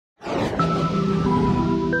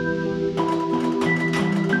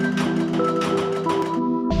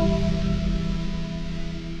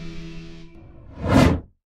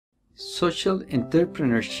Social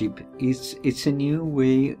entrepreneurship it's a new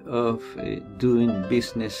way of doing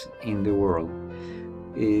business in the world.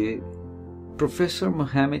 Professor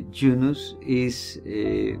Mohammed Yunus is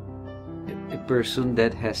a person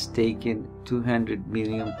that has taken 200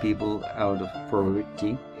 million people out of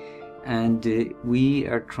poverty, and we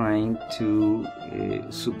are trying to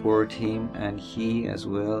support him, and he as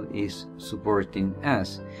well is supporting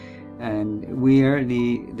us. And we are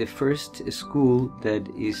the first school that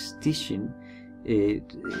is teaching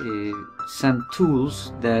some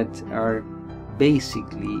tools that are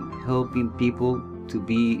basically helping people to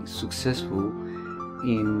be successful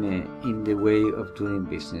in the way of doing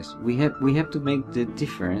business. We have to make the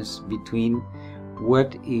difference between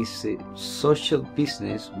what is social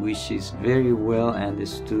business, which is very well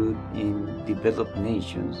understood in developed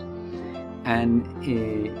nations, and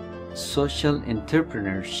social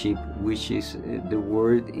entrepreneurship, which is the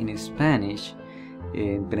word in Spanish,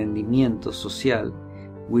 emprendimiento social,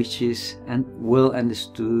 which is well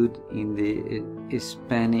understood in the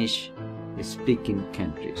Spanish-speaking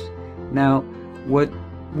countries. Now, what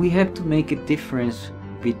we have to make a difference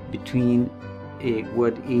between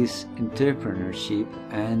what is entrepreneurship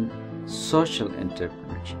and social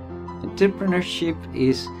entrepreneurship. Entrepreneurship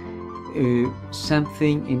is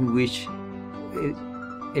something in which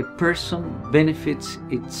a person benefits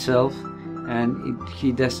itself, and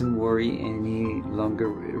he doesn't worry any longer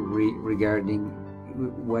regarding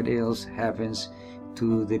what else happens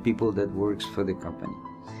to the people that works for the company.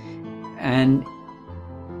 And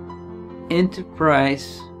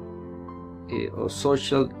enterprise or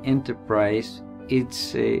social enterprise,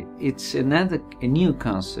 it's a new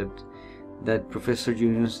concept that Professor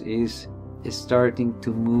Yunus is starting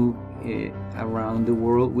to move around the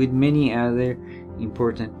world with many other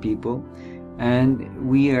important people, and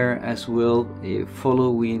we are as well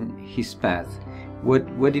following his path.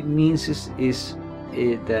 What it means is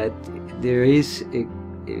that there is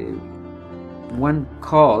one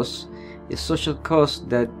cause, a social cause,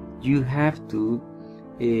 that you have to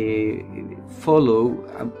follow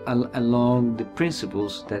along the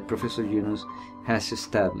principles that Professor Yunus has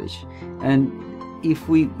established. And if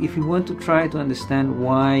we want to try to understand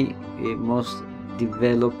why most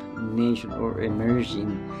developed nation or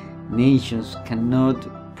emerging nations cannot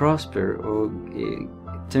prosper or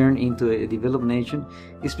turn into a developed nation,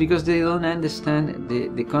 it's because they don't understand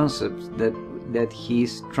the concepts that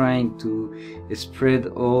he's trying to spread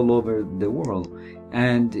all over the world.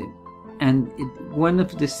 And one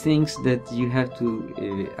of the things that you have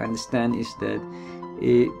to understand is that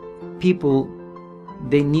people,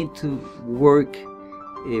 they need to work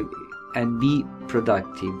and be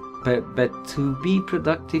productive. But to be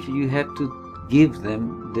productive, you have to give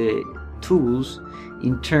them the tools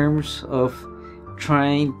in terms of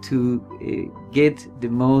trying to get the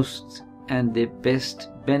most and the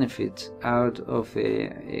best benefits out of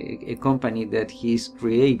a company that he's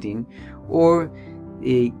creating, or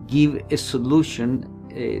give a solution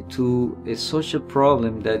to a social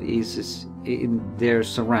problem that is in their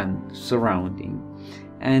surrounding.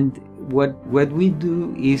 And what we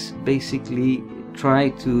do is basically try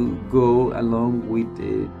to go along with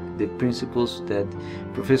the principles that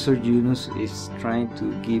Professor Yunus is trying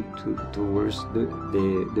to give towards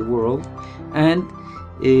the world, and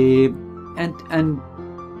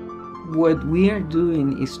what we are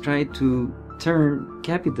doing is try to turn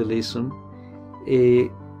capitalism,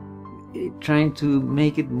 trying to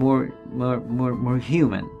make it more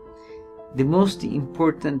human. The most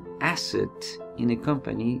important asset in a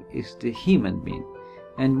company is the human being,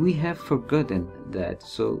 and we have forgotten that.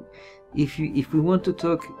 So if we want to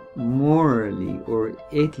talk morally or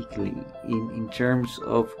ethically in terms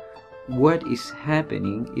of what is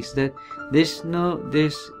happening, is that there's no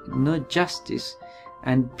justice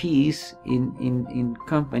and peace in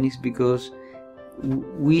companies, because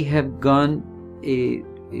we have gone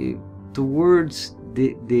towards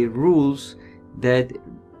the rules that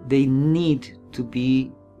they need to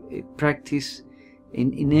be practiced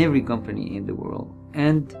in every company in the world.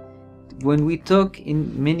 And when we talk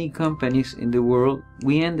in many companies in the world,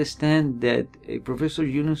 we understand that Professor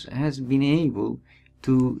Yunus has been able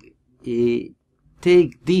to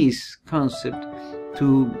take this concept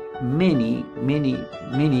to many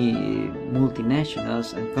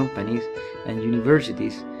multinationals and companies and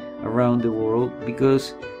universities around the world,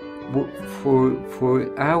 because for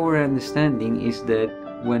our understanding is that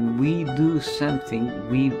when we do something,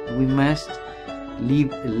 we must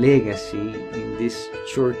leave a legacy in this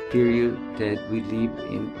short period that we live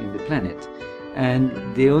in the planet. And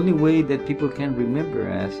the only way that people can remember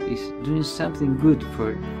us is doing something good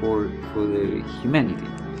for the humanity.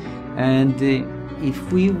 And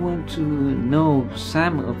if we want to know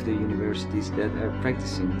some of the universities that are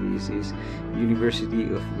practicing this, is University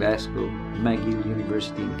of Glasgow, McGill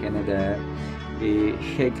University in Canada,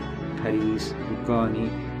 HEC Paris, Bocconi,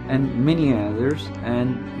 and many others.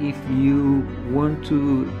 And if you want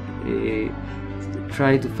to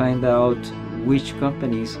try to find out which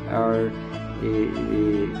companies are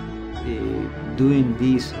doing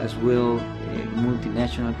this as well,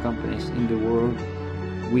 multinational companies in the world,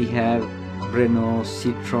 we have Renault,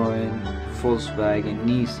 Citroën, Volkswagen,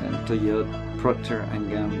 Nissan, Toyota, Procter &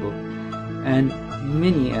 Gamble, and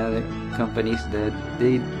many other companies that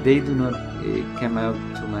they do not come out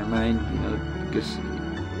to my mind, because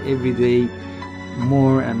every day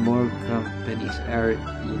more and more companies are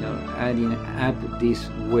adding up this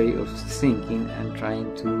way of thinking and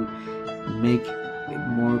trying to make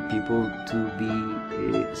more people to be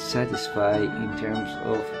satisfied in terms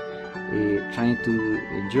of trying to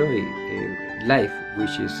enjoy life,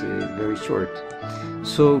 which is very short.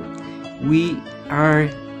 So we are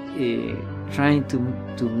trying to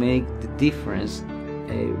make the difference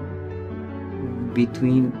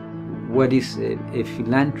between what is a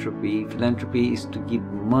philanthropy. Philanthropy is to give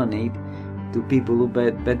money to people,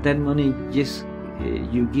 but that money just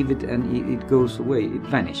you give it and it goes away, it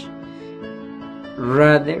vanishes.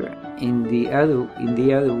 Rather, in the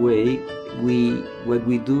other way, what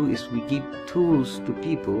we do is we give tools to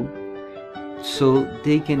people so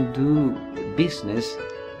they can do business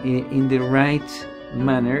in the right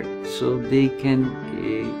manner, so they can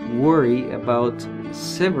worry about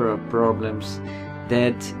several problems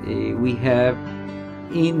that we have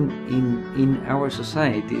in our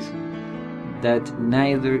societies that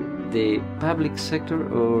neither the public sector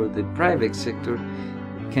or the private sector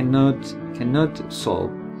cannot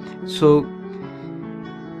solve. So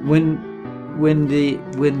when the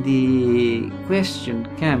question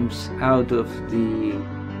comes out of the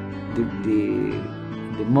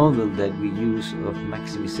model that we use of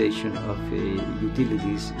maximization of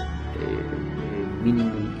utilities,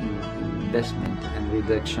 minimum investment and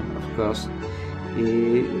reduction of cost,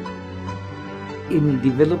 in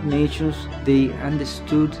developed nations they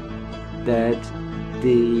understood that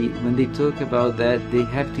when they talk about that, they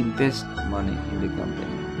have to invest money in the company.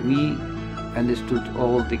 We understood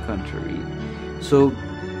all the contrary. So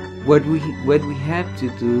what we have to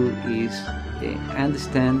do is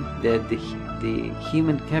understand that the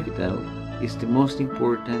human capital is the most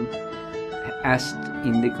important asset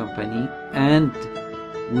in the company, and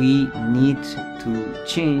we need to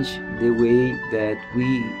change the way that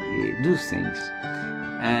we do things.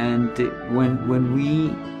 And when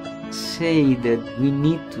we say that we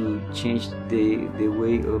need to change the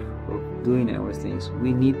way of doing our things,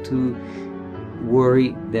 we need to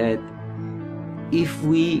worry that if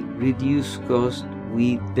we reduce cost,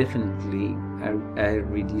 we definitely are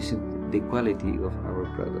reducing the quality of our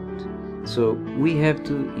product. So we have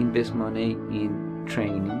to invest money in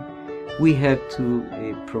training. We have to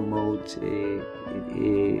promote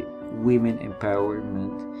women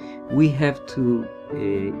empowerment. We have to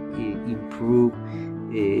improve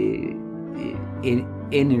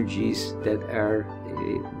energies that are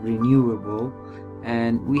renewable,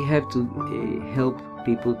 and we have to help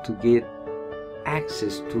people to get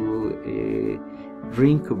access to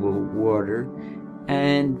drinkable water,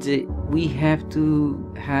 and we have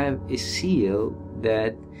to have a seal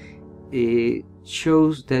that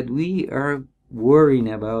shows that we are worrying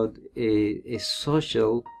about a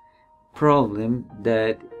social problem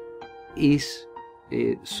that is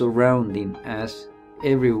surrounding us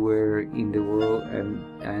everywhere in the world,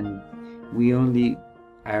 and we only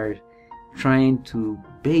are trying to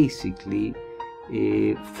basically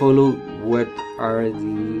follow what are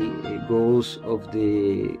the goals of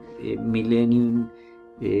the millennium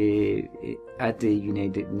at the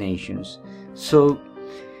United Nations. So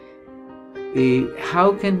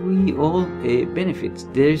how can we all benefit?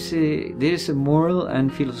 There's a moral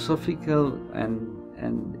and philosophical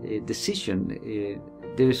and decision.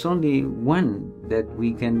 There's only one that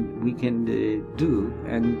we can do,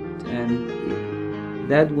 and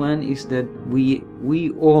that one is that we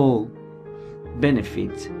all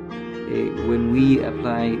benefit when we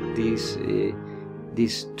apply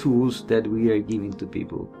these tools that we are giving to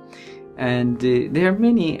people. And there are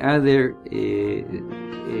many other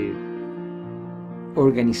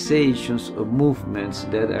organizations or movements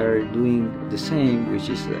that are doing the same, which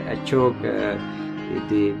is Ashoka,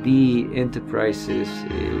 the B enterprises,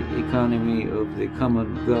 economy of the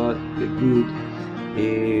common good, the good,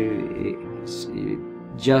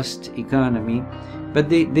 just economy, but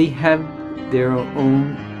they have their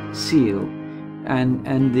own seal.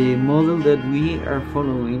 And the model that we are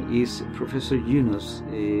following is Professor Yunus'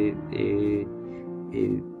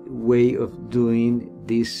 way of doing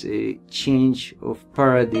this change of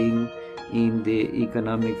paradigm in the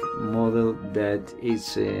economic model that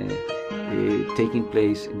is taking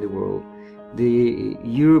place in the world. The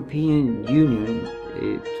European Union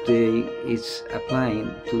today is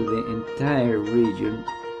applying to the entire region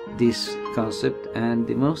this concept, and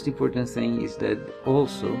the most important thing is that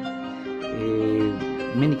also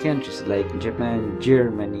many countries like Japan,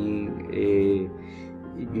 Germany,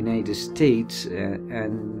 United States,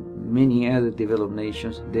 and many other developed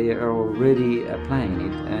nations, they are already applying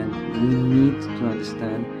it, and we need to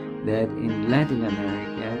understand that in Latin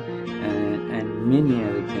America and many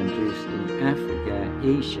other countries in Africa,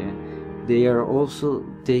 Asia, they are also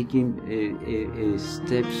taking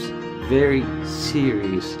steps very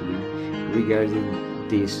seriously regarding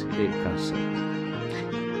this concept.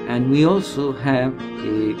 And we also have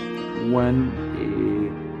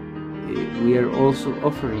we are also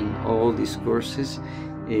offering all these courses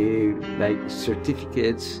like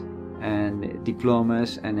certificates and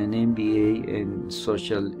diplomas and an MBA in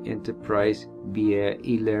social enterprise via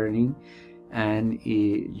e-learning, and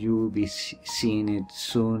you will be seeing it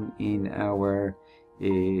soon in our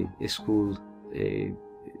school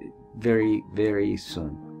very, very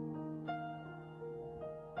soon.